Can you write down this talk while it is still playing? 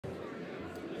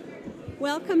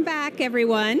Welcome back,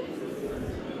 everyone.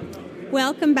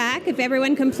 Welcome back. If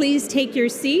everyone can please take your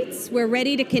seats, we're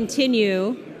ready to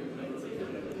continue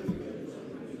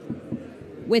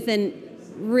with a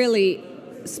really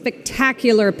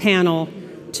spectacular panel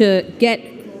to get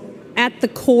at the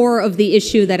core of the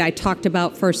issue that I talked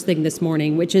about first thing this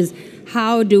morning, which is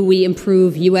how do we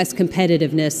improve U.S.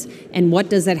 competitiveness and what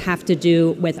does that have to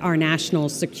do with our national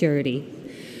security?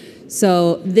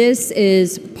 So this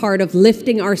is part of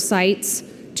lifting our sights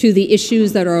to the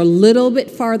issues that are a little bit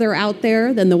farther out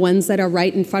there than the ones that are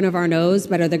right in front of our nose,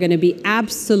 but are they going to be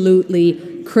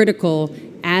absolutely critical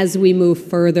as we move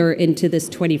further into this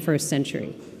 21st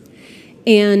century.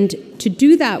 And to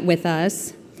do that with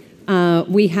us,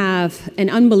 we have an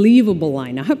unbelievable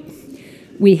lineup.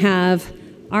 We have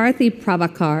Arati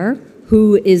Prabhakar,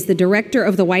 who is the director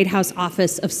of the White House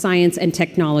Office of Science and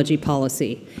Technology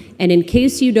Policy. And in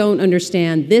case you don't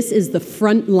understand, this is the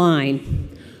front line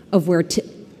of where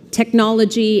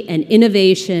technology and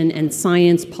innovation and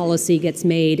science policy gets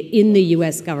made in the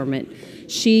US government.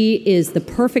 She is the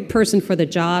perfect person for the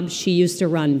job. She used to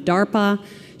run DARPA.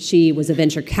 She was a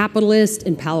venture capitalist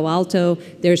in Palo Alto.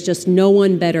 There's just no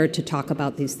one better to talk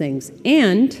about these things.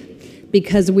 And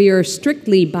because we are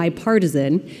strictly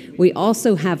bipartisan, we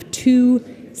also have two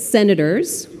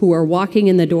senators who are walking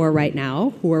in the door right now,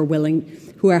 who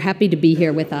are happy to be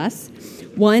here with us.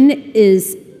 One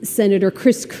is Senator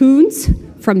Chris Coons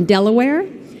from Delaware,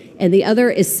 and the other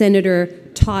is Senator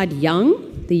Todd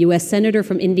Young, the U.S. Senator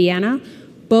from Indiana.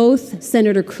 Both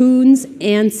Senator Coons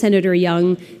and Senator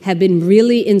Young have been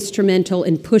really instrumental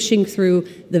in pushing through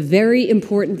the very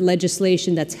important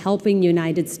legislation that's helping the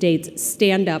United States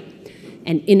stand up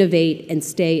and innovate and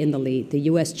stay in the lead. The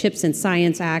U.S. CHIPS and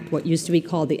Science Act, what used to be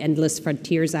called the Endless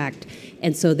Frontiers Act,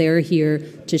 and so they're here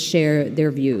to share their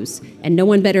views. And no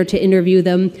one better to interview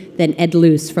them than Ed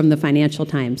Luce from the Financial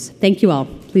Times. Thank you all.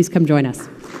 Please come join us.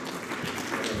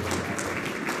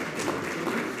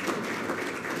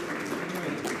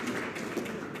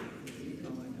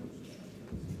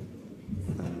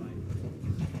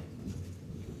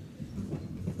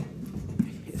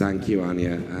 Thank you,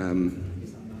 Anya,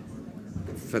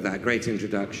 for that great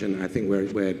introduction. I think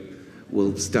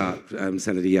we'll start.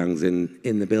 Senator Young's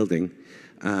in the building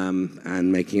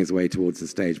and making his way towards the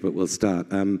stage, but we'll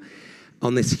start on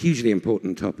this hugely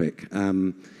important topic.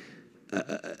 A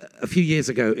few years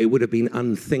ago, it would have been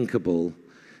unthinkable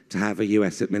to have a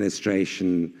US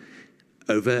administration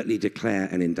overtly declare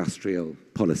an industrial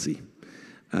policy.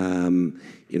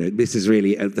 This is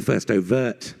really the first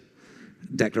overt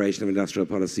declaration of industrial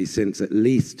policy since at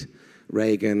least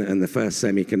Reagan and the first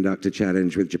semiconductor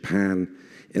challenge with Japan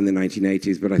in the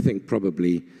 1980s, but I think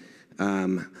probably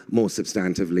more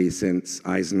substantively since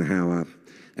Eisenhower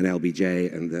and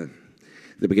LBJ and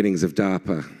the beginnings of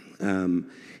DARPA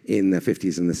in the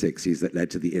 50s and the 60s that led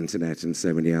to the internet and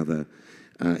so many other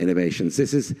innovations.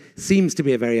 This seems to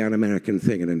be a very un-American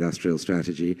thing, an industrial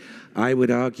strategy. I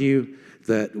would argue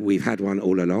that we've had one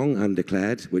all along,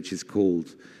 undeclared, which is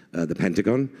called the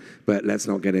Pentagon, but let's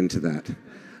not get into that.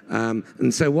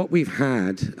 And so what we've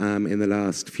had in the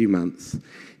last few months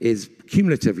is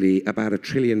cumulatively about $1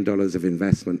 trillion of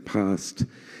investment passed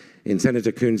in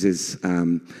Senator Coons's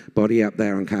body up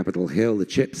there on Capitol Hill, the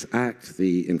CHIPS Act,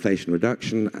 the Inflation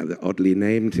Reduction, the oddly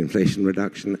named Inflation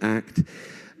Reduction Act,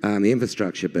 the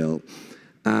infrastructure bill.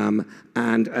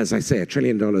 And as I say, $1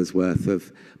 trillion worth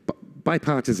of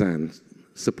bipartisan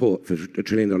support for $1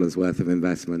 trillion worth of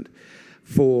investment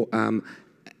for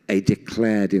a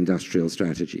declared industrial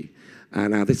strategy.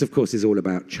 Now, this, of course, is all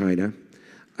about China,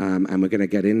 and we're going to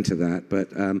get into that. But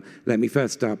let me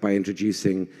first start by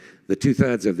introducing the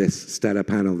two-thirds of this stellar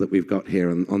panel that we've got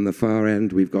here. On the far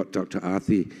end, we've got Dr.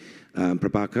 Arati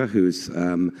Prabhakar, who's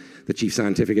the Chief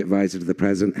Scientific Advisor to the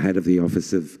President, head of the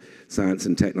Office of Science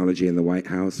and Technology in the White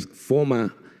House,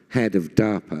 former head of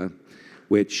DARPA,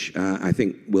 which I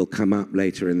think will come up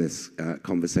later in this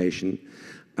conversation.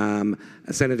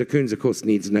 Senator Coons, of course,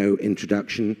 needs no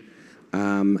introduction.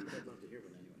 I'm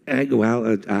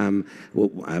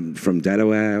from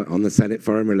Delaware on the Senate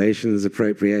Foreign Relations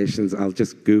Appropriations. I'll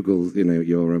just Google,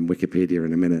 your Wikipedia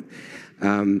in a minute.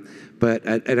 But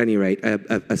at any rate,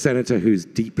 a senator who's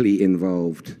deeply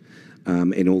involved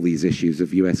in all these issues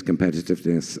of U.S.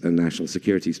 competitiveness and national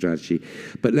security strategy.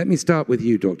 But let me start with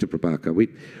you, Dr. Prabhakar.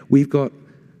 We've got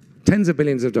tens of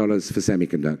billions of dollars for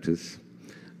semiconductors.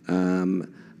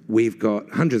 We've got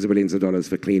hundreds of billions of dollars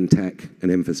for clean tech and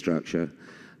infrastructure.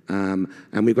 And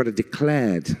we've got a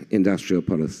declared industrial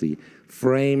policy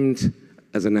framed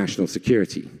as a national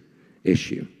security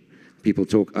issue. People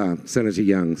talk, Senator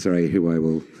Young, sorry, who I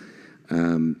will,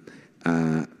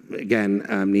 again,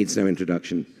 needs no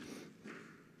introduction.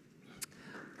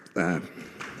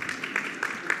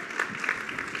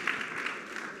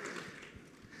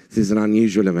 This is an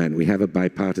unusual event. We have a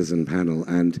bipartisan panel,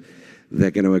 and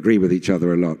they're going to agree with each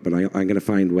other a lot, but I'm going to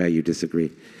find where you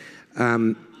disagree.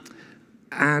 And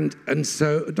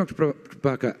so, Dr.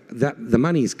 Prabhakar, the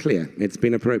money is clear. It's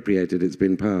been appropriated. It's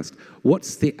been passed.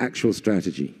 What's the actual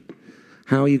strategy?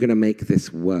 How are you going to make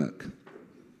this work?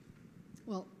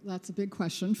 Well, that's a big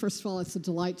question. First of all, it's a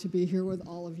delight to be here with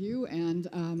all of you, and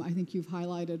I think you've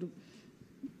highlighted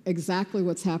exactly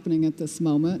what's happening at this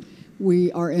moment.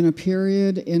 We are in a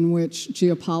period in which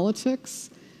geopolitics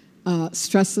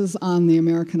stresses on the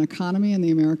American economy and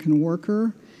the American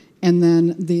worker, and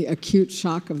then the acute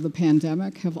shock of the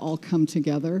pandemic have all come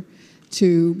together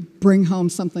to bring home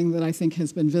something that I think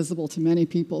has been visible to many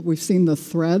people. We've seen the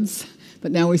threads,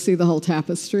 but now we see the whole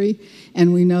tapestry,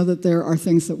 and we know that there are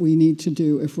things that we need to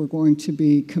do if we're going to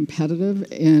be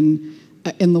competitive in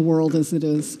the world as it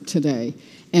is today.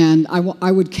 And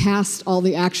I would cast all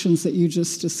the actions that you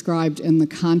just described in the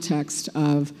context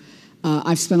of,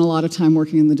 I've spent a lot of time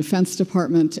working in the Defense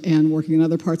Department and working in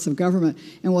other parts of government,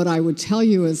 and what I would tell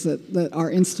you is that our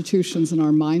institutions and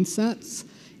our mindsets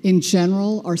in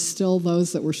general are still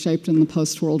those that were shaped in the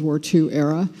post-World War II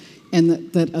era,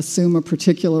 and that assume a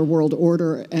particular world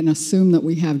order and assume that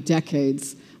we have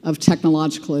decades of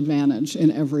technological advantage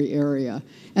in every area.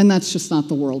 And that's just not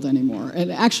the world anymore.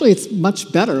 And actually, it's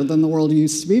much better than the world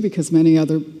used to be because many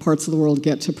other parts of the world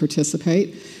get to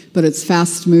participate. But it's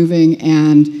fast-moving,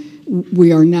 and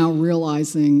we are now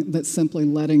realizing that simply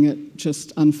letting it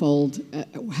just unfold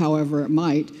however it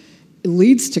might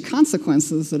leads to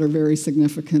consequences that are very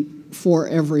significant for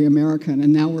every American.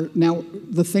 And now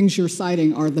the things you're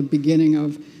citing are the beginning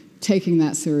of taking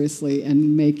that seriously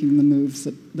and making the moves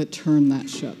that turn that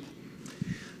ship.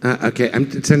 Okay,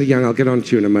 Senator Young, I'll get on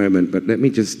to you in a moment, but let me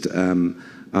just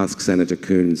ask Senator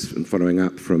Coons, and following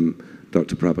up from what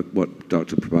Dr.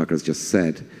 Prabhakar has just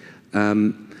said,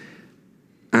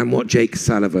 and what Jake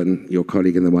Sullivan, your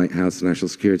colleague in the White House National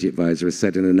Security Advisor, has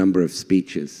said in a number of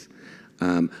speeches,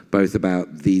 both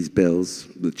about these bills,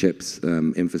 the CHIPS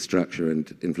Infrastructure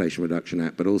and Inflation Reduction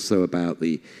Act, but also about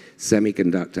the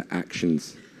semiconductor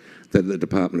actions that the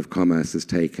Department of Commerce has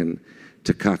taken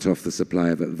to cut off the supply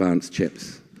of advanced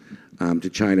chips to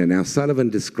China. Now, Sullivan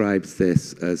describes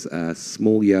this as a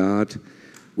small yard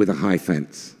with a high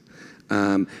fence,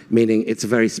 meaning it's a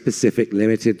very specific,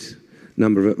 limited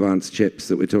number of advanced chips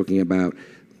that we're talking about.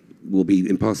 Will be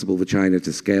impossible for China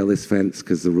to scale this fence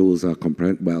because the rules are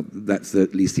well, that's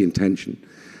at least the intention.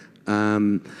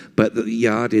 But the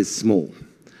yard is small.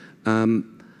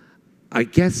 I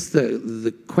guess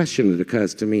the question that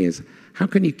occurs to me is, how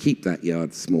can you keep that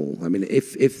yard small? I mean,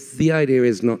 if the idea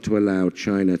is not to allow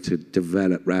China to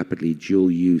develop rapidly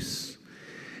dual-use,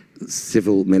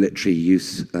 civil military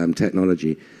use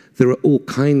technology, there are all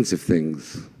kinds of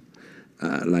things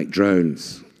like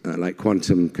drones, like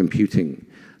quantum computing,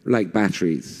 like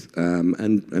batteries,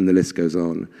 and the list goes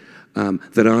on,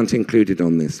 that aren't included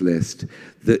on this list,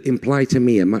 that imply to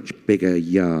me a much bigger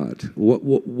yard.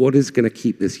 What is going to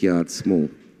keep this yard small?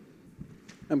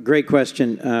 Great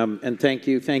question, and thank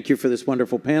you. Thank you for this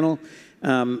wonderful panel.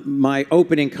 My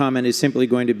opening comment is simply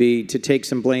going to be to take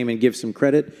some blame and give some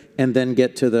credit, and then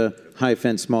get to the high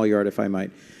fence, small yard, if I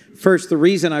might. First, the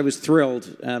reason I was thrilled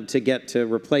to get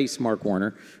to replace Mark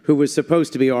Warner, who was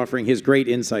supposed to be offering his great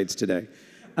insights today,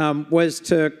 was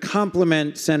to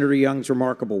compliment Senator Young's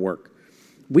remarkable work.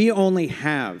 We only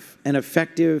have an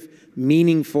effective,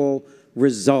 meaningful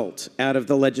result out of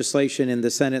the legislation in the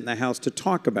Senate and the House to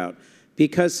talk about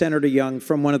because Senator Young,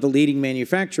 from one of the leading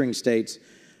manufacturing states,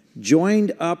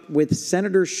 joined up with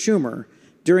Senator Schumer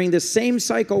during the same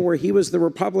cycle where he was the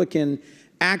Republican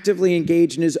actively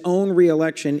engaged in his own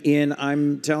reelection in,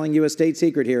 I'm telling you a state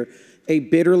secret here, a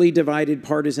bitterly divided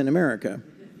partisan America.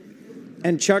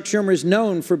 And Chuck Schumer is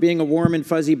known for being a warm and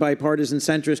fuzzy bipartisan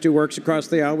centrist who works across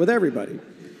the aisle with everybody.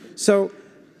 So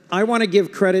I want to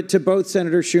give credit to both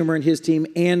Senator Schumer and his team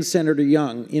and Senator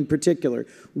Young in particular.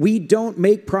 We don't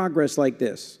make progress like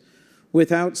this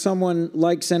without someone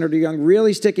like Senator Young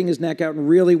really sticking his neck out and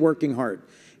really working hard.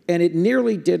 And it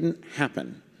nearly didn't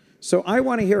happen. So I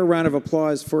want to hear a round of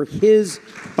applause for his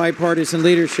bipartisan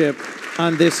leadership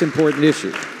on this important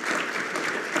issue.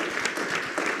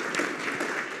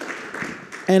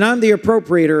 And I'm the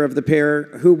appropriator of the pair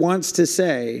who wants to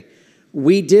say,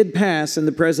 we did pass and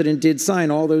the president did sign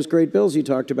all those great bills you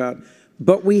talked about,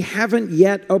 but we haven't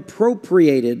yet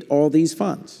appropriated all these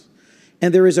funds.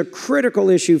 And there is a critical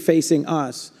issue facing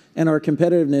us and our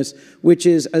competitiveness, which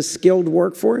is a skilled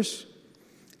workforce,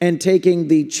 and taking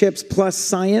the CHIPS plus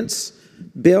science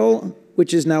bill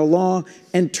which is now law,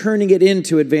 and turning it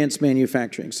into advanced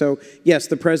manufacturing. So yes,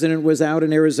 the president was out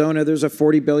in Arizona. There's a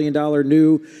 $40 billion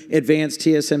new advanced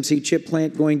TSMC chip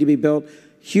plant going to be built.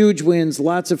 Huge wins,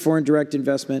 lots of foreign direct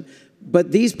investment.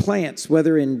 But these plants,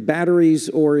 whether in batteries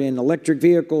or in electric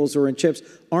vehicles or in chips,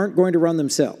 aren't going to run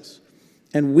themselves.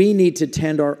 And we need to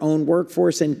tend our own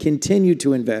workforce and continue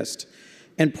to invest.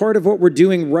 And part of what we're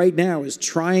doing right now is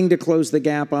trying to close the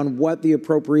gap on what the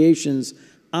appropriations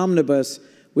omnibus,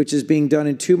 which is being done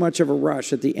in too much of a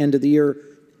rush at the end of the year,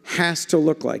 has to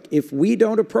look like. If we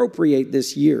don't appropriate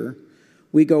this year,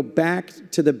 we go back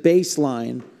to the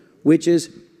baseline, which is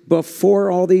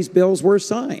before all these bills were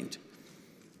signed.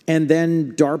 And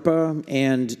then DARPA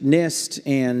and NIST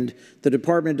and the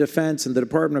Department of Defense and the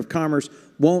Department of Commerce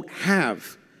won't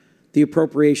have the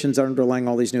appropriations underlying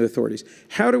all these new authorities.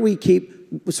 How do we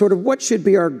keep, sort of what should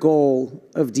be our goal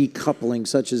of decoupling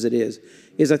such as it is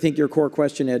I think your core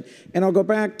question, Ed. And I'll go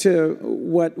back to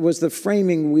what was the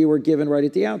framing we were given right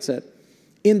at the outset.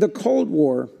 In the Cold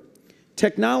War,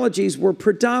 technologies were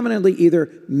predominantly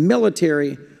either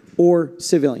military or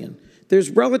civilian. There's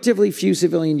relatively few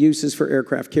civilian uses for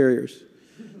aircraft carriers.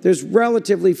 There's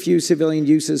relatively few civilian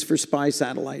uses for spy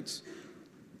satellites,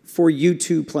 for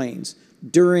U-2 planes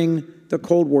during the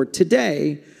Cold War.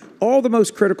 Today, all the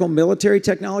most critical military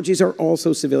technologies are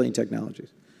also civilian technologies.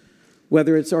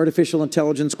 Whether it's artificial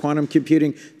intelligence, quantum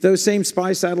computing, those same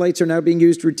spy satellites are now being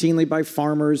used routinely by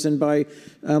farmers and by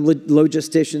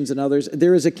logisticians and others.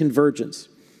 There is a convergence,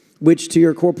 which to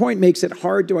your core point makes it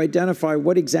hard to identify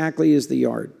what exactly is the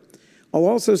yard. I'll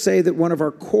also say that one of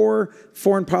our core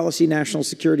foreign policy national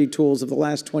security tools of the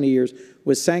last 20 years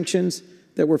was sanctions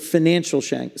that were financial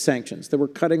sanctions, that were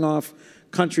cutting off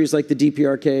countries like the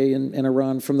DPRK and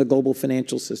Iran from the global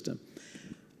financial system.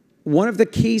 One of the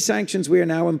key sanctions we are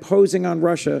now imposing on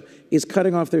Russia is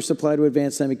cutting off their supply to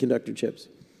advanced semiconductor chips.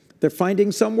 They're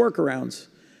finding some workarounds,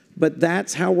 but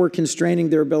that's how we're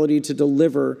constraining their ability to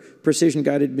deliver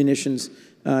precision-guided munitions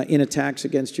in attacks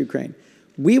against Ukraine.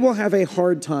 We will have a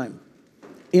hard time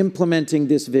implementing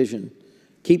this vision,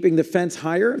 keeping the fence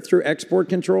higher through export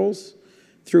controls,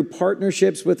 through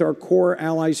partnerships with our core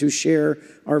allies who share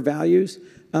our values,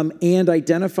 and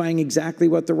identifying exactly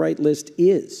what the right list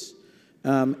is.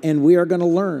 And we are going to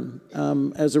learn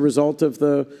as a result of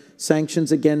the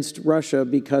sanctions against Russia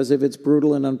because of its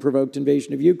brutal and unprovoked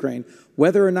invasion of Ukraine,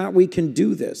 whether or not we can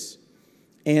do this.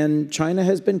 And China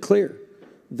has been clear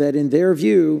that in their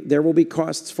view, there will be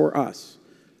costs for us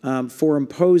for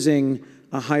imposing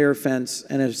a higher fence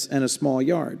and a small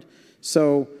yard.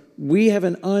 So we have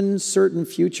an uncertain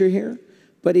future here,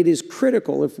 but it is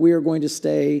critical if we are going to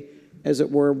stay, as it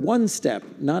were, one step,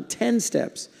 not 10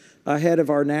 steps, ahead of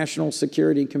our national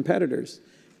security competitors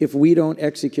if we don't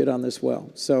execute on this well.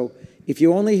 So if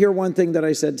you only hear one thing that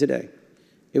I said today,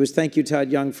 it was thank you, Todd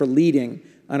Young, for leading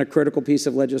on a critical piece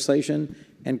of legislation,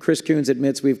 and Chris Coons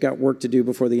admits we've got work to do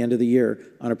before the end of the year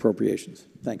on appropriations.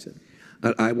 Thanks, Ed.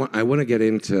 I want to get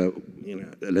into,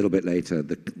 a little bit later,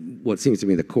 what seems to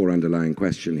me the core underlying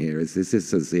question here is this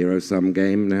a zero-sum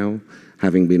game now,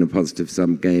 having been a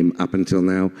positive-sum game up until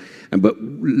now? But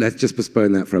let's just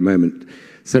postpone that for a moment.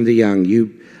 Senator Young,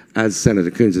 you, as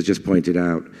Senator Coons has just pointed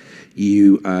out,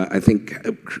 you, I think,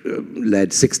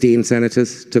 led 16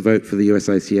 senators to vote for the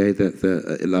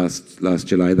USICA last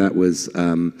July. That was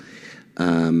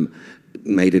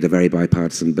made it a very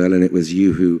bipartisan bill, and it was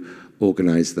you who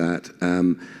organized that.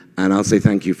 And I'll say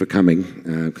thank you for coming,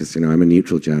 because I'm a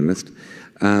neutral journalist.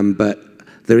 But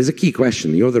there is a key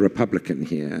question. You're the Republican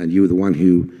here, and you were the one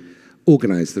who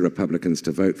organized the Republicans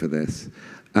to vote for this.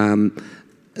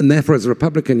 And therefore, as a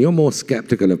Republican, you're more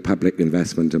skeptical of public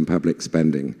investment and public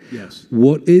spending. Yes.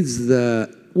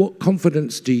 What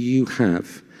confidence do you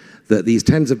have that these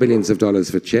tens of billions of dollars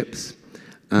for chips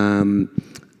are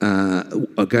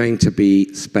going to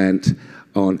be spent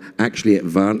on actually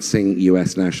advancing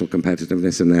US national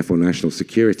competitiveness and therefore national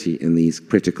security in these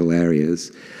critical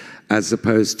areas, as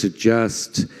opposed to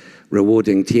just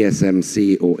rewarding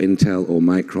TSMC or Intel or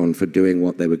Micron for doing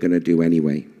what they were going to do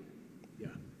anyway?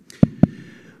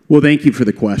 Well, thank you for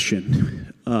the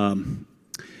question.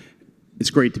 It's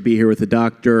great to be here with the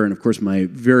doctor and, of course, my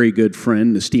very good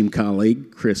friend, esteemed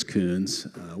colleague, Chris Coons.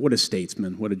 What a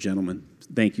statesman, what a gentleman.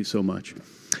 Thank you so much.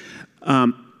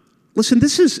 Listen,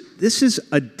 this is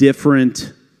a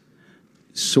different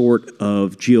sort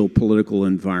of geopolitical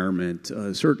environment,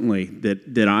 certainly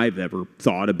that I've ever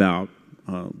thought about,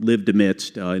 lived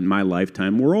amidst in my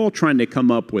lifetime. We're all trying to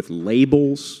come up with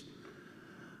labels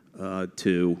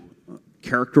to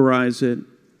characterize it,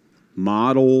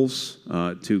 models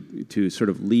to sort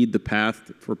of lead the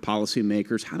path for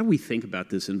policymakers? How do we think about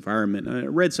this environment? I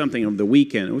read something over the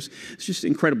weekend. It's just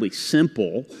incredibly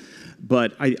simple,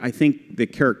 but I think the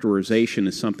characterization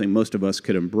is something most of us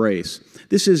could embrace.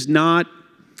 This is not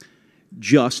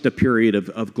just a period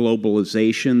of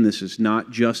globalization. This is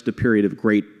not just a period of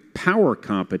great power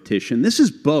competition. This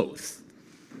is both.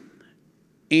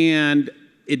 And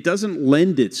it doesn't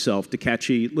lend itself to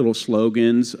catchy little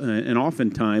slogans and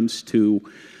oftentimes to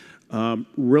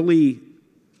really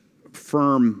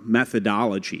firm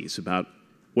methodologies about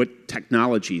what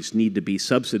technologies need to be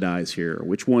subsidized here,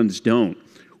 which ones don't.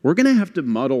 We're going to have to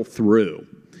muddle through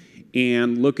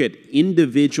and look at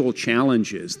individual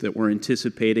challenges that we're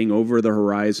anticipating over the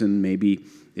horizon, maybe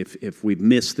if we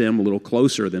miss them a little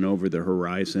closer than over the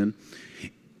horizon,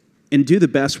 and do the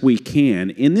best we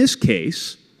can. In this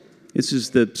case, this is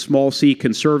the small c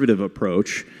conservative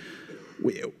approach.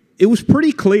 It was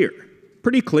pretty clear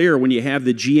when you have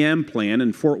the GM plant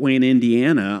in Fort Wayne,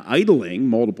 Indiana, idling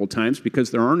multiple times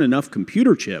because there aren't enough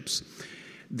computer chips,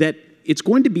 that it's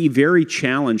going to be very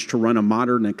challenged to run a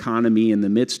modern economy in the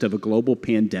midst of a global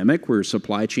pandemic where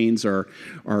supply chains are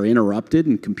interrupted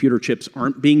and computer chips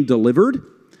aren't being delivered.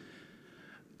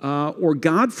 Or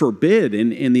God forbid,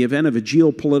 in the event of a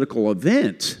geopolitical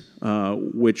event,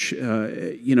 which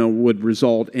would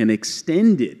result in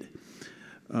extended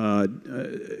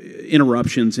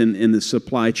interruptions in the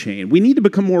supply chain. We need to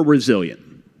become more resilient.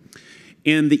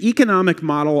 And the economic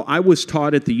model I was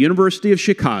taught at the University of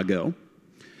Chicago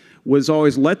was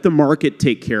always let the market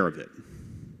take care of it.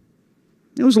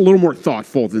 It was a little more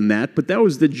thoughtful than that, but that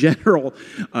was the general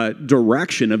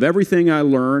direction of everything I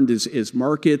learned is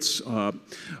markets are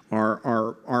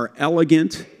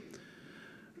elegant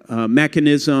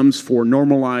mechanisms for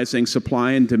normalizing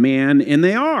supply and demand, and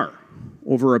they are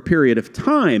over a period of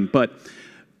time, but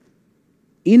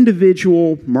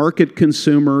individual market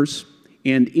consumers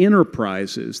and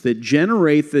enterprises that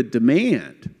generate the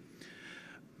demand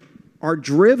are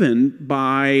driven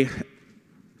by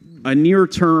a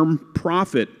near-term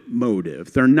profit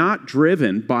motive. They're not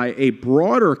driven by a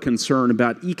broader concern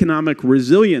about economic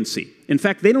resiliency. In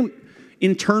fact, they don't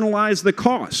internalize the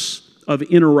costs of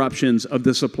interruptions of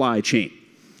the supply chain.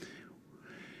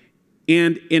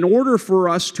 And in order for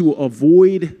us to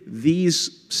avoid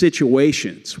these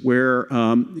situations where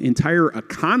entire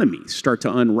economies start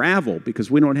to unravel because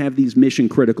we don't have these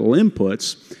mission-critical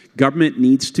inputs, government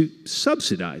needs to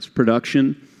subsidize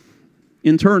production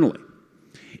internally.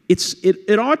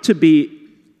 It ought to be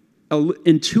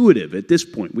intuitive at this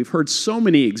point. We've heard so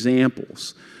many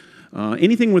examples.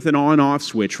 Anything with an on-off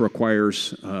switch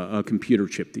requires a computer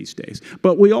chip these days.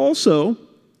 But we also,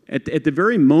 at the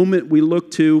very moment we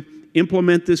look to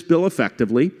implement this bill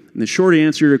effectively, and the short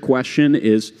answer to your question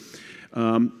is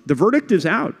the verdict is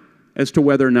out as to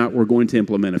whether or not we're going to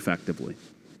implement effectively.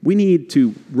 We need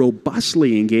to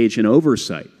robustly engage in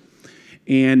oversight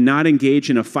and not engage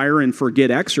in a fire and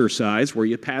forget exercise where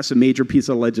you pass a major piece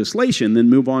of legislation, then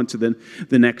move on to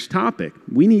the next topic.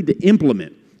 We need to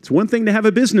implement. It's one thing to have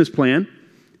a business plan.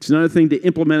 It's another thing to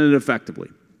implement it effectively.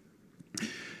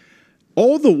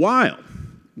 All the while,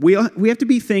 we have to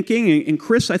be thinking, and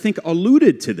Chris, I think,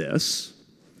 alluded to this,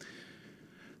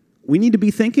 we need to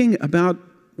be thinking about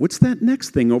what's that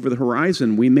next thing over the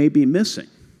horizon we may be missing.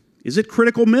 Is it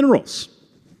critical minerals?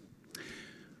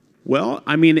 Well,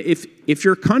 I mean, if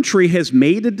your country has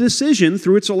made a decision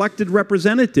through its elected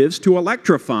representatives to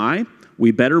electrify,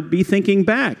 we better be thinking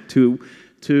back to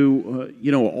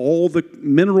all the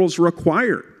minerals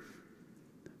required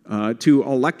to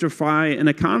electrify an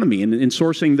economy and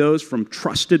sourcing those from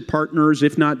trusted partners,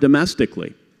 if not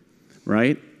domestically,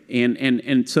 right?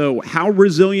 And so how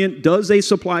resilient does a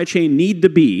supply chain need to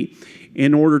be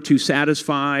in order to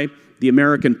satisfy the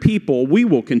American people? We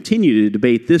will continue to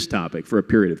debate this topic for a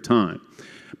period of time.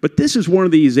 But this is one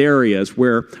of these areas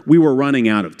where we were running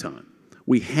out of time.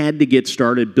 We had to get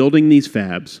started building these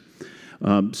fabs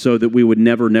so that we would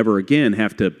never again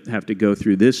have to go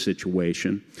through this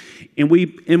situation. And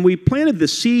we planted the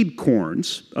seed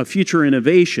corns of future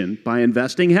innovation by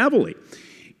investing heavily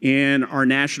in our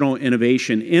national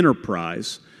innovation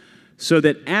enterprise so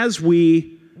that as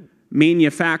we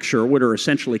manufacture what are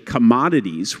essentially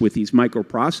commodities with these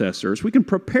microprocessors, we can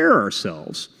prepare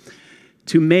ourselves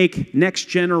to make next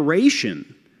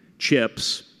generation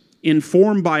chips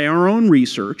informed by our own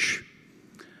research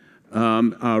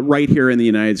right here in the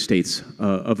United States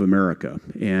of America.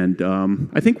 And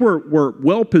I think we're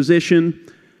well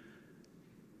positioned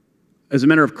as a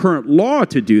matter of current law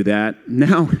to do that.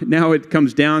 Now it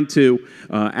comes down to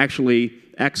actually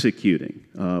executing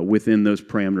within those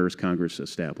parameters Congress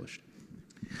established.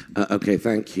 Okay,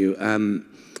 thank you.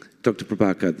 Dr.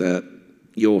 Prabhakar,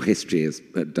 your history is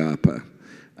at DARPA.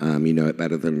 You know it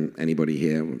better than anybody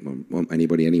here or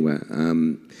anybody anywhere.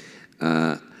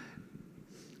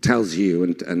 Tells you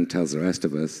and tells the rest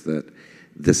of us that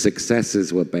the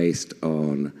successes were based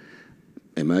on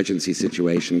emergency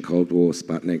situation, Cold War,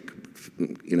 Sputnik,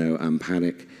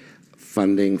 panic,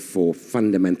 funding for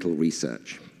fundamental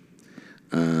research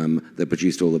that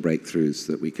produced all the breakthroughs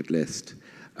that we could list.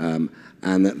 And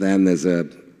that then there's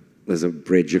a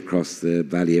bridge across the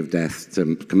valley of death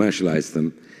to commercialize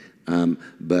them,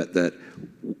 but that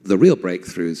the real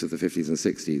breakthroughs of the 50s and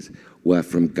 60s were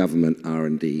from government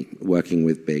R&D, working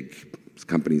with big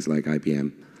companies like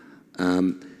IBM.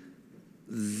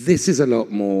 This is a lot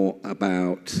more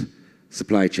about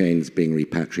supply chains being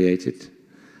repatriated,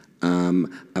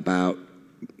 about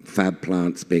fab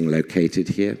plants being located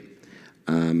here.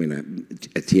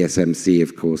 TSMC,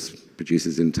 of course,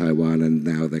 produces in Taiwan, and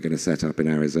now they're going to set up in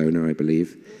Arizona, I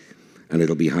believe. And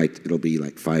it'll be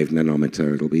like 5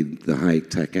 nanometer. It'll be the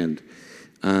high-tech end.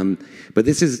 But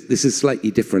this is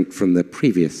slightly different from the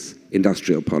previous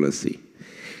industrial policy.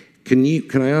 Can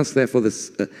I ask, therefore,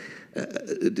 this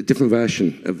a different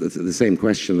version of the same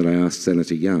question that I asked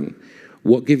Senator Young?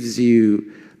 What gives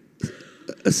you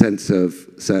a sense of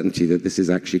certainty that this is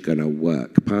actually going to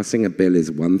work? Passing a bill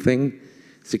is one thing,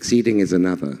 succeeding is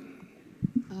another.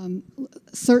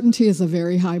 Certainty is a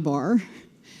very high bar.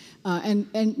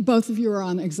 And both of you are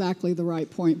on exactly the right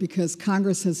point, because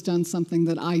Congress has done something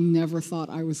that I never thought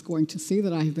I was going to see,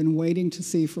 that I have been waiting to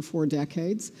see for 4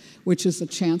 decades, which is a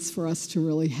chance for us to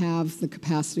really have the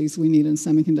capacities we need in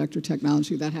semiconductor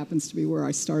technology. That happens to be where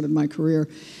I started my career.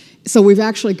 So we've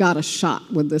actually got a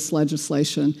shot with this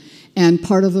legislation. And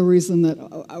part of the reason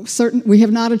that we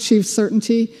have not achieved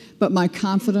certainty, but my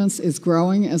confidence is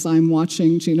growing as I'm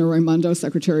watching Gina Raimondo,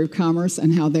 Secretary of Commerce,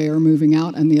 and how they are moving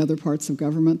out, and the other parts of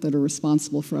government that are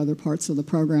responsible for other parts of the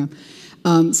program.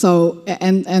 And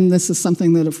this is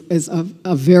something that is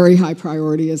a very high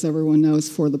priority, as everyone knows,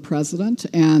 for the president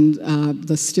and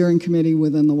the steering committee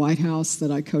within the White House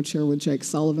that I co-chair with Jake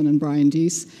Sullivan and Brian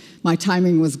Deese. My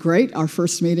timing was great. Our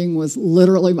first meeting was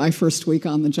literally my first week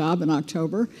on the job in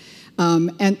October.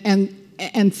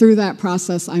 And through that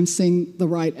process, I'm seeing the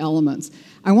right elements.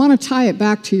 I want to tie it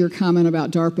back to your comment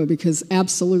about DARPA, because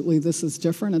absolutely this is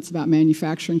different. It's about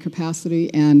manufacturing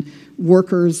capacity and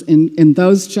workers in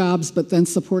those jobs, but then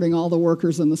supporting all the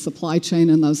workers in the supply chain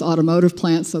in those automotive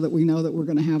plants so that we know that we're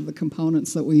going to have the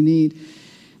components that we need.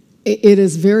 It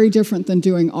is very different than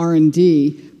doing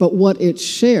R&D, but what it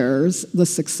shares, the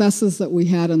successes that we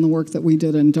had in the work that we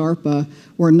did in DARPA,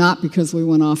 were not because we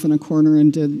went off in a corner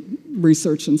and did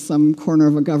research in some corner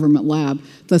of a government lab.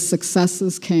 The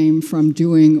successes came from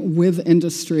doing with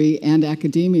industry and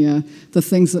academia the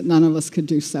things that none of us could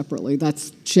do separately.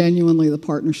 That's genuinely the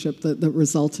partnership that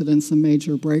resulted in some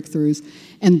major breakthroughs.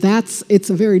 And it's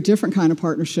a very different kind of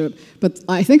partnership, but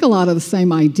I think a lot of the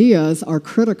same ideas are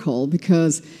critical,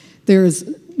 because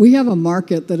we have a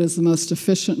market that is the most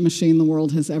efficient machine the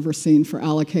world has ever seen for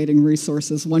allocating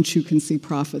resources once you can see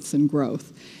profits and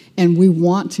growth. And we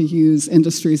want to use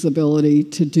industry's ability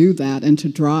to do that and to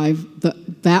drive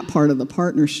that part of the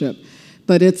partnership.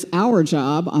 But it's our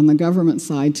job on the government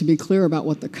side to be clear about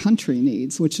what the country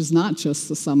needs, which is not just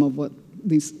the sum of what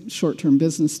these short-term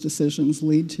business decisions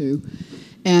lead to.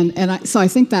 So I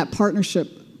think that partnership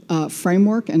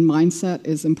framework and mindset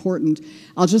is important.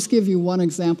 I'll just give you one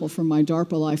example from my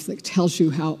DARPA life that tells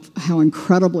you how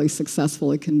incredibly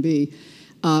successful it can be.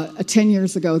 10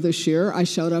 years ago this year, I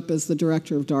showed up as the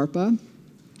director of DARPA.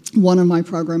 One of my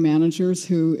program managers,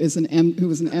 who was an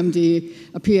MD,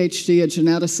 a PhD, a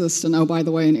geneticist, and oh, by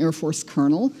the way, an Air Force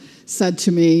colonel, said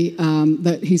to me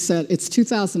he said, it's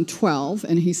 2012,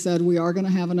 and he said, we are going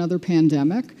to have another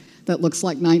pandemic that looks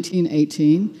like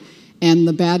 1918. And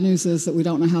the bad news is that we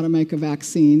don't know how to make a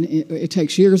vaccine. It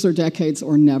takes years or decades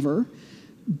or never.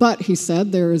 But, he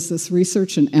said, there is this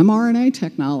research in mRNA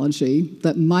technology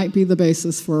that might be the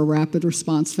basis for a rapid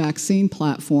response vaccine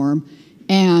platform.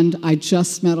 And I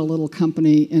just met a little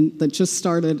company that just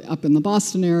started up in the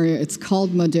Boston area. It's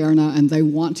called Moderna, and they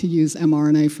want to use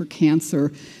mRNA for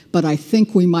cancer. But I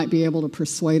think we might be able to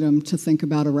persuade them to think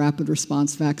about a rapid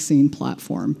response vaccine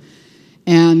platform.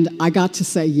 And I got to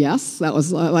say yes. That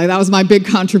was my big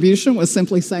contribution, was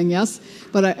simply saying yes.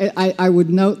 But I would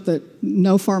note that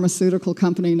no pharmaceutical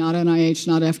company, not NIH,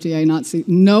 not FDA,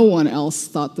 no one else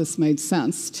thought this made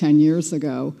sense 10 years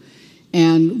ago.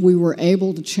 And we were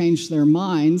able to change their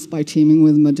minds by teaming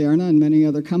with Moderna and many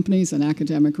other companies and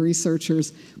academic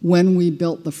researchers when we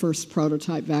built the first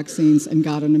prototype vaccines and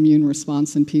got an immune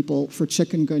response in people for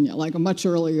chikungunya, like a much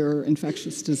earlier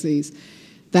infectious disease.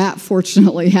 That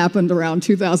fortunately happened around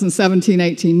 2017,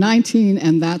 18, 19,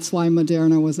 and that's why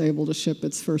Moderna was able to ship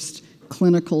its first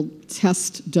clinical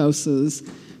test doses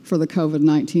for the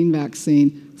COVID-19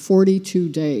 vaccine 42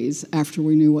 days after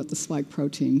we knew what the spike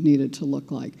protein needed to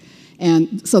look like.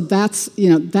 And so that's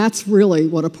really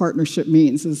what a partnership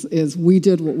means, is we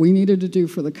did what we needed to do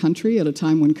for the country at a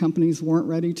time when companies weren't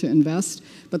ready to invest,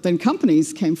 but then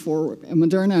companies came forward, and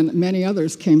Moderna and many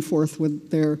others came forth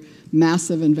with their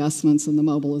massive investments in the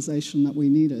mobilization that we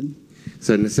needed.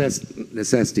 So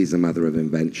necessity is the mother of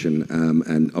invention,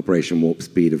 and Operation Warp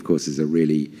Speed, of course, is a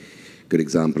really good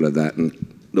example of that.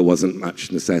 And there wasn't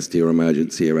much necessity or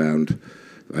emergency around,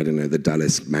 I don't know, the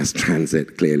Dulles mass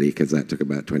transit, clearly, because that took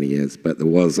about 20 years, but there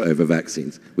was over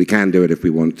vaccines. We can do it if we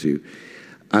want to.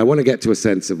 I want to get to a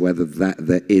sense of whether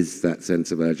there is that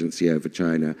sense of urgency over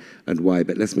China and why,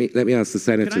 but let me ask the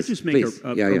senators. Can I just make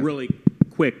a really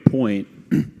quick point?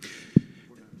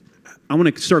 I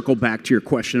want to circle back to your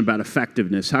question about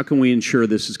effectiveness. How can we ensure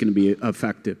this is going to be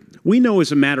effective? We know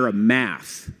as a matter of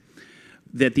math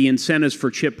that the incentives for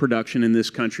chip production in this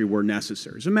country were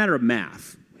necessary. It's a matter of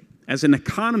math. As an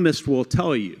economist will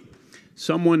tell you,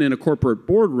 someone in a corporate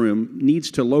boardroom needs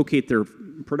to locate their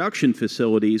production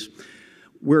facilities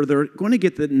where they're going to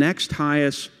get the next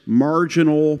highest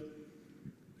marginal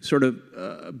sort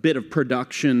of bit of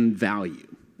production value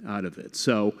out of it.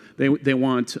 So they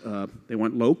want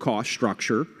low cost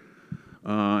structure,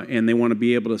 and they want to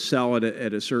be able to sell it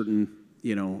at a certain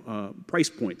price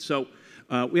point. So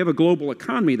we have a global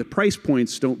economy. The price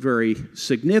points don't vary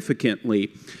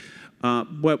significantly.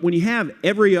 But when you have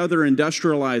every other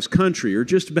industrialized country, or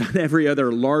just about every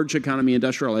other large economy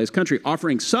industrialized country,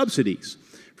 offering subsidies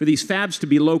for these fabs to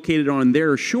be located on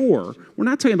their shore, we're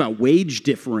not talking about wage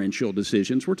differential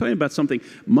decisions. We're talking about something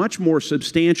much more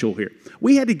substantial here.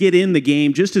 We had to get in the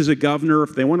game, just as a governor,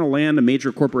 if they want to land a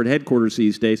major corporate headquarters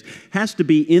these days, has to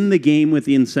be in the game with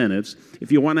the incentives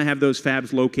if you want to have those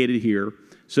fabs located here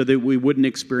so that we wouldn't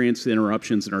experience the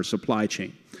interruptions in our supply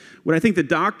chain. What I think the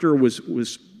doctor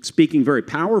was speaking very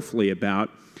powerfully about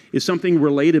is something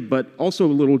related but also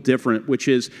a little different, which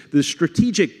is the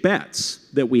strategic bets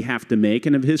that we have to make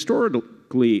and have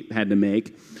historically had to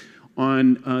make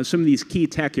on some of these key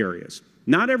tech areas.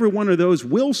 Not every one of those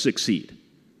will succeed.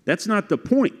 That's not the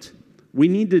point. We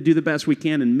need to do the best we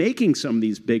can in making some of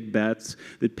these big bets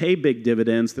that pay big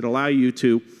dividends that allow you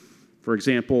to, for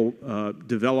example,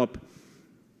 develop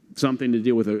something to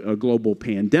deal with a global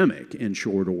pandemic in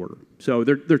short order. So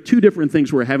there are two different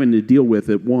things we're having to deal with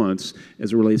at once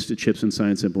as it relates to chips and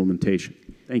science implementation.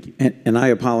 Thank you. And I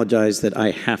apologize that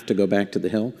I have to go back to the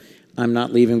Hill. I'm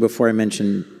not leaving before I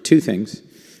mention two things.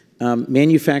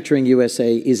 Manufacturing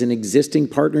USA is an existing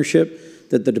partnership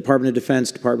that the Department of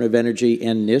Defense, Department of Energy,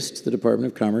 and NIST, the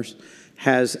Department of Commerce,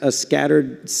 has a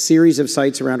scattered series of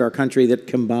sites around our country that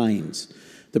combines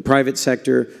the private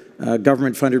sector,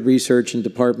 government-funded research and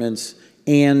departments,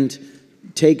 and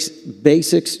takes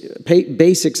basic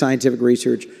scientific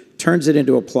research, turns it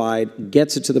into applied,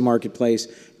 gets it to the marketplace,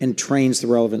 and trains the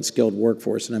relevant skilled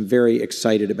workforce. And I'm very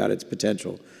excited about its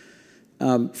potential.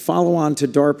 Follow on to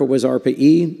DARPA was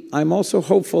ARPA-E. I'm also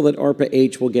hopeful that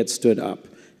ARPA-H will get stood up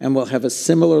and will have a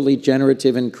similarly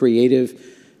generative and creative,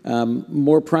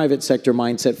 more private sector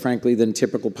mindset, frankly, than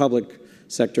typical public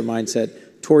sector mindset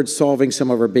towards solving some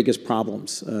of our biggest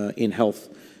problems in health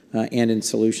and in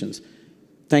solutions.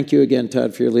 Thank you again,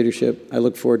 Todd, for your leadership. I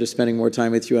look forward to spending more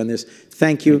time with you on this.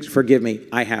 Thank you. Forgive me.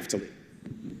 I have to leave.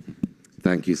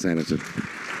 Thank you, Senator.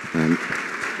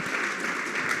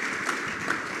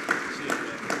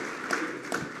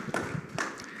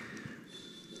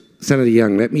 Senator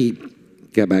Young, let me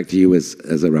get back to you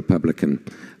as a Republican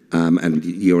and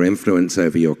your influence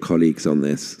over your colleagues on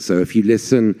this. So if you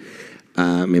listen,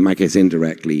 in my case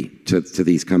indirectly, to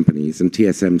these companies, and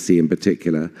TSMC in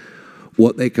particular,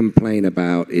 what they complain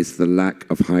about is the lack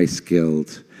of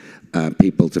high-skilled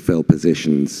people to fill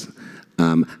positions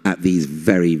at these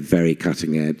very, very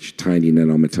cutting-edge, tiny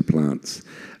nanometer plants.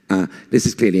 This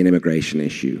is clearly an immigration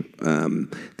issue.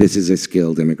 This is a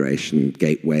skilled immigration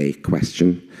gateway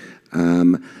question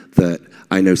that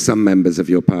I know some members of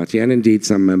your party, and indeed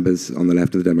some members on the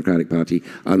left of the Democratic Party,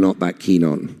 are not that keen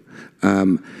on.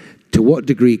 To what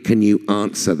degree can you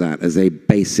answer that as a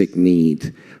basic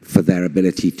need for their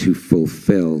ability to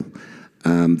fulfill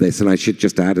this? And I should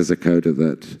just add as a coda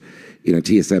that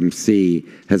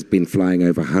TSMC has been flying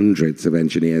over hundreds of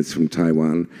engineers from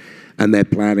Taiwan, and they're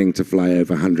planning to fly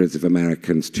over hundreds of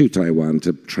Americans to Taiwan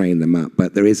to train them up.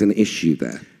 But there is an issue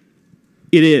there.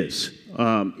 It is.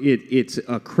 It's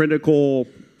a critical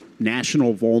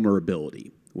national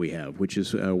vulnerability we have, which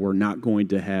is we're not going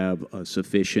to have a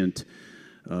sufficient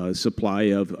supply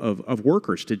of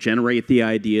workers to generate the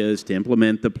ideas, to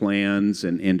implement the plans,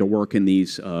 and to work in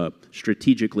these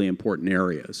strategically important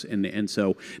areas. And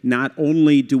so not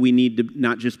only do we need to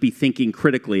not just be thinking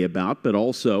critically about, but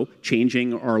also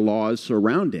changing our laws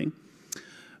surrounding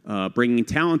bringing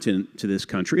talent into this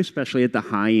country, especially at the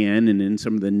high end and in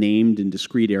some of the named and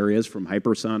discrete areas, from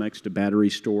hypersonics to battery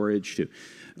storage to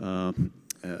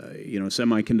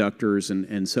semiconductors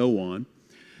and so on.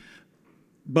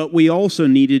 But we also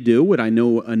need to do what I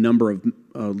know a number of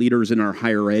leaders in our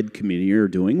higher ed community are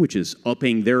doing, which is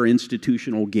upping their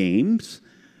institutional games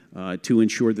to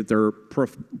ensure that they're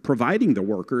providing the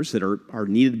workers that are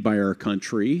needed by our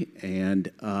country.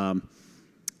 And our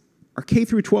K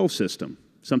through 12 system,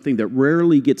 something that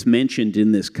rarely gets mentioned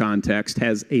in this context,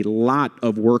 has a lot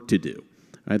of work to do,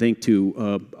 I think,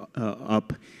 to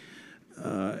up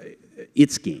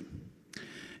its game.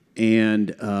 And,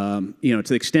 to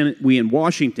the extent we in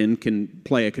Washington can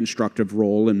play a constructive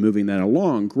role in moving that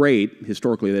along, great.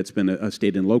 Historically, that's been a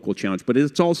state and local challenge, but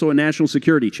it's also a national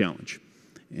security challenge.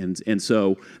 And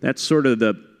so that's sort of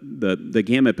the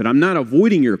gamut. But I'm not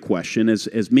avoiding your question,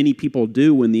 as many people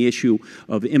do when the issue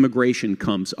of immigration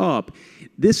comes up.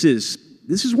 This is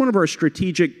one of our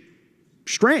strategic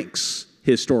strengths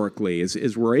historically,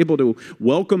 is we're able to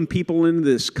welcome people into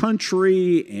this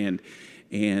country and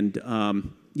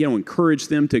encourage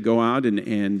them to go out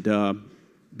and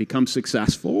become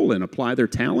successful and apply their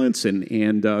talents,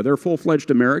 and they're full-fledged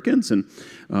Americans. And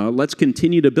let's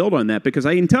continue to build on that, because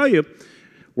I can tell you,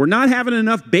 we're not having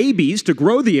enough babies to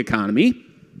grow the economy,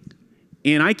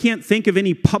 and I can't think of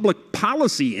any public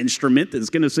policy instrument that's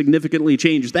going to significantly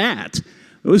change that.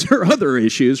 Those are other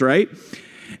issues, right?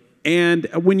 And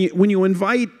when you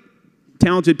invite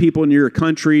talented people in your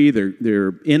country,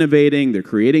 they're innovating, they're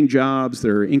creating jobs,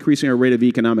 they're increasing our rate of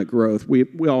economic growth, we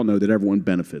all know that everyone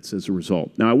benefits as a result.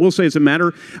 Now, I will say, as a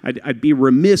matter, I'd be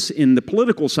remiss in the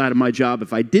political side of my job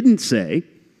if I didn't say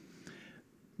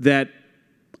that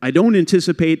I don't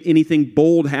anticipate anything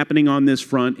bold happening on this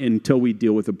front until we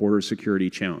deal with the border security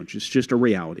challenge. It's just a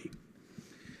reality.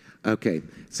 Okay,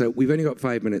 so we've only got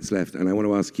 5 minutes left, and I want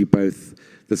to ask you both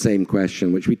the same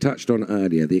question, which we touched on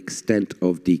earlier, the extent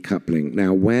of decoupling.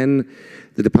 Now, when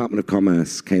the Department of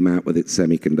Commerce came out with its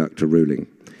semiconductor ruling,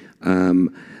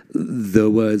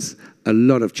 there was a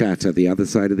lot of chatter the other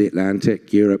side of the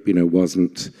Atlantic. Europe,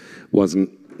 wasn't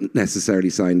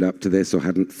necessarily signed up to this or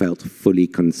hadn't felt fully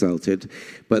consulted.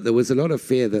 But there was a lot of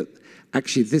fear that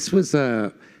actually this was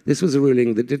a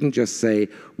ruling that didn't just say,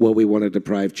 well, we want to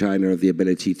deprive China of the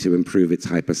ability to improve its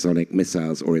hypersonic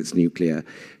missiles or its nuclear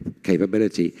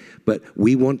capability, but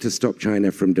we want to stop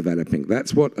China from developing.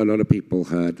 That's what a lot of people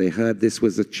heard. They heard this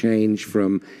was a change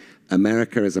from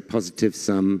America as a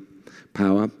positive-sum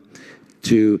power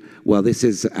to, well, this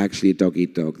is actually a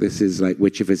dog-eat-dog. This is like,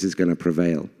 which of us is going to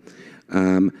prevail?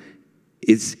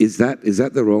 Is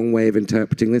that the wrong way of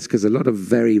interpreting this? Because a lot of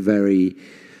very, very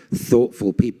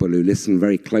thoughtful people who listen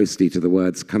very closely to the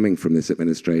words coming from this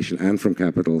administration and from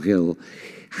Capitol Hill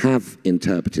have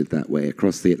interpreted that way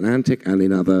across the Atlantic and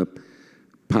in other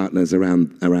partners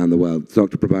around the world.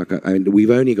 Dr. Prabhakar, I mean,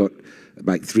 we've only got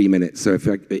like 3 minutes, so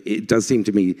it does seem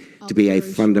to me to be a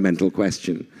fundamental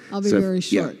question. I'll be very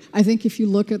short. Yeah. I think if you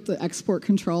look at the export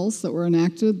controls that were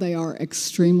enacted, they are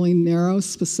extremely narrow,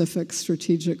 specific,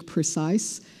 strategic,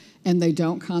 precise, and they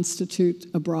don't constitute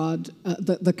a broad,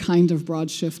 the kind of broad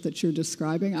shift that you're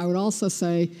describing. I would also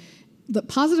say the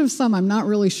positive sum, I'm not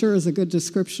really sure, is a good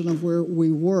description of where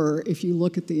we were if you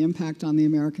look at the impact on the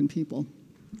American people.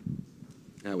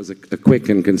 That was a quick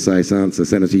and concise answer.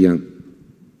 Senator Young.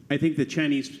 I think the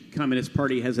Chinese Communist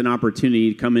Party has an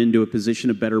opportunity to come into a position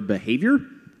of better behavior,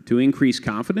 to increase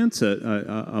confidence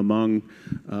among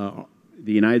the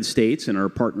United States and our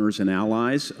partners and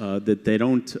allies, that they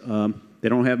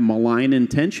don't have malign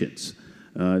intentions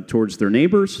towards their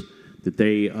neighbors, that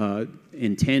they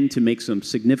intend to make some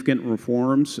significant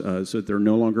reforms so that they're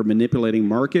no longer manipulating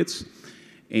markets,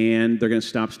 and they're going to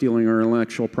stop stealing our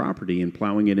intellectual property and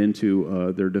plowing it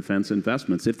into their defense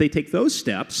investments. If they take those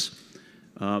steps,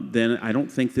 then I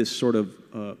don't think this sort of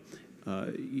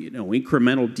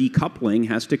incremental decoupling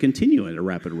has to continue at a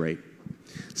rapid rate.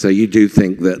 So you do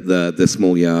think that the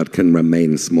small yard can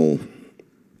remain small?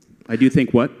 I do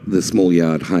think what? The small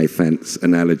yard, high fence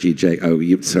analogy, Jay. Oh,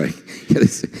 sorry.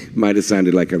 This might have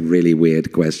sounded like a really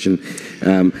weird question.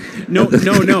 No.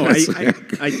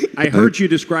 I heard you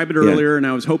describe it earlier, and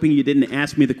I was hoping you didn't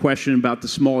ask me the question about the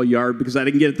small yard because I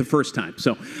didn't get it the first time.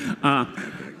 So,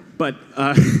 but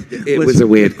it was a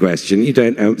weird question. You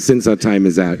don't. Since our time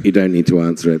is out, you don't need to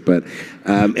answer it. But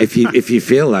if you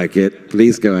feel like it,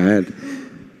 please go ahead.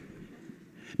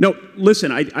 No,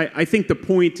 listen, I think the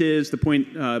point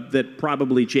that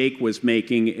probably Jake was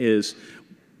making is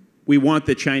we want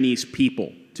the Chinese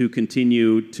people to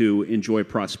continue to enjoy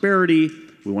prosperity.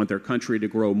 We want their country to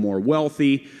grow more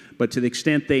wealthy. But to the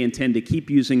extent they intend to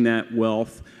keep using that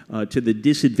wealth to the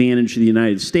disadvantage of the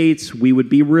United States, we would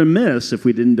be remiss if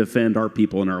we didn't defend our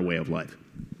people and our way of life.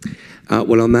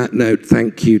 Well, on that note,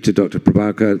 thank you to Dr.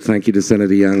 Prabhakar, thank you to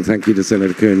Senator Young, thank you to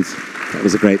Senator Coons. That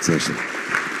was a great session.